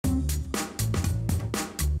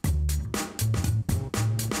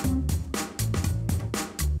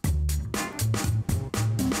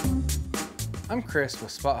I'm Chris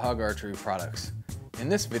with Spot Hogg Archery Products. In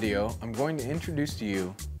this video, I'm going to introduce to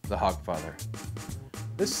you the Hoggfather.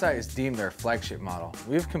 This sight is deemed our flagship model.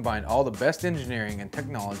 We have combined all the best engineering and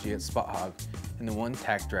technology at Spot Hogg into one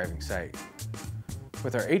tack driving sight.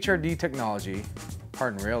 With our HRD technology,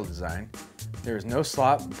 hardened rail design, there is no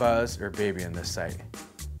slop, buzz, or baby in this sight.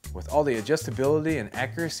 With all the adjustability and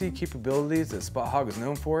accuracy capabilities that Spot Hogg is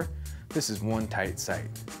known for, this is one tight sight.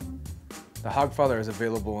 The Hoggfather is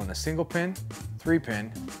available in a single pin, 3-pin,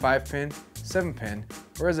 5-pin, 7-pin,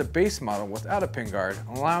 or as a base model without a pin guard,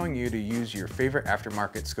 allowing you to use your favorite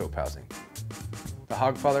aftermarket scope housing. The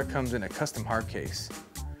Hoggfather comes in a custom hard case.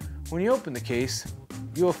 When you open the case,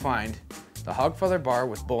 you will find the Hoggfather bar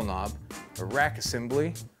with bull knob, a rack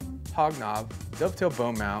assembly, hog knob, dovetail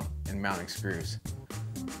bow mount, and mounting screws.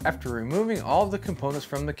 After removing all of the components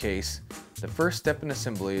from the case, the first step in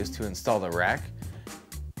assembly is to install the rack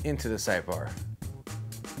into the sight bar.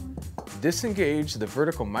 Disengage the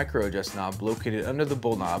vertical micro adjust knob located under the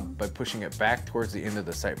bull knob by pushing it back towards the end of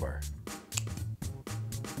the sight bar.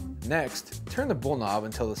 Next, turn the bull knob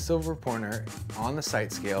until the silver pointer on the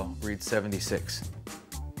sight scale reads 76.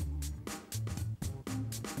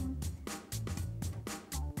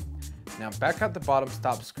 Now back out the bottom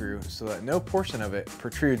stop screw so that no portion of it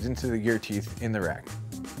protrudes into the gear teeth in the rack.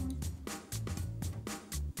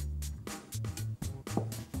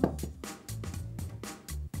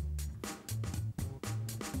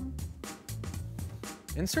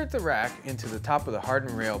 Insert the rack into the top of the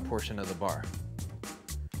hardened rail portion of the bar.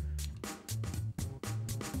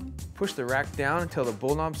 Push the rack down until the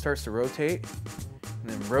bull knob starts to rotate, and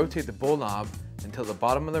then rotate the bull knob until the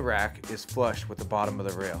bottom of the rack is flush with the bottom of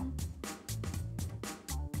the rail.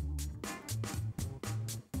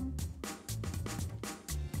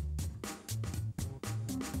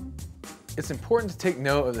 It's important to take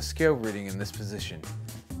note of the scale reading in this position,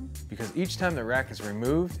 because each time the rack is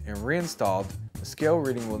removed and reinstalled, the scale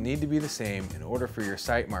reading will need to be the same in order for your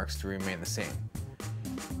sight marks to remain the same.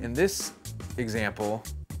 In this example,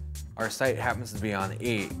 our sight happens to be on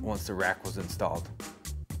 8 once the rack was installed.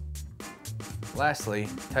 Lastly,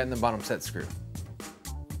 tighten the bottom set screw.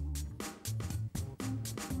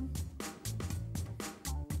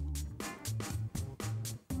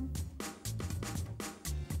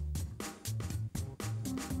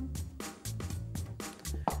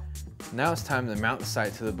 Now it's time to mount the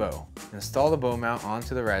sight to the bow. Install the bow mount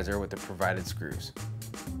onto the riser with the provided screws.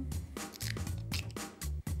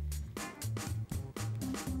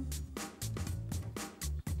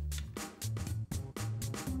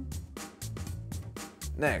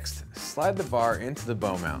 Next, slide the bar into the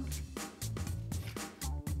bow mount.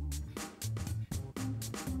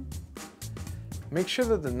 Make sure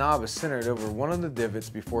that the knob is centered over one of the divots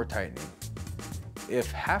before tightening.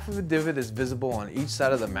 If half of a divot is visible on each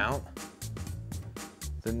side of the mount,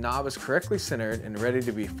 the knob is correctly centered and ready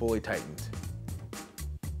to be fully tightened.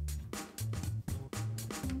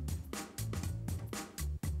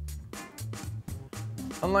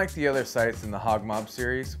 Unlike the other sights in the Hogg Mob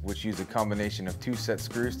series, which use a combination of 2 set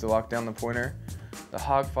screws to lock down the pointer, the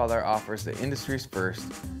Hoggfather offers the industry's first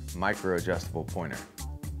micro adjustable pointer.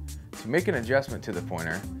 To make an adjustment to the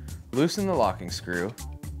pointer, loosen the locking screw,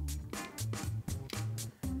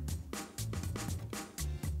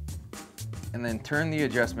 and then turn the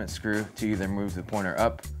adjustment screw to either move the pointer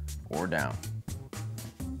up or down.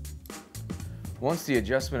 Once the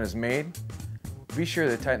adjustment is made, be sure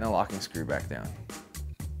to tighten the locking screw back down.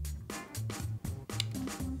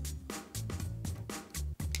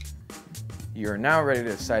 You are now ready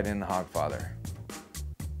to sight in the Hoggfather.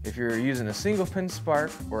 If you are using a single pin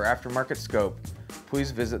spark or aftermarket scope,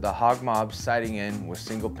 please visit the Hogg Mob sighting in with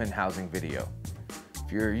single pin housing video.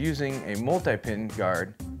 If you are using a multi-pin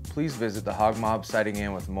guard, please visit the Hogg Mob sighting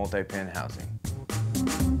in with multi-pin housing.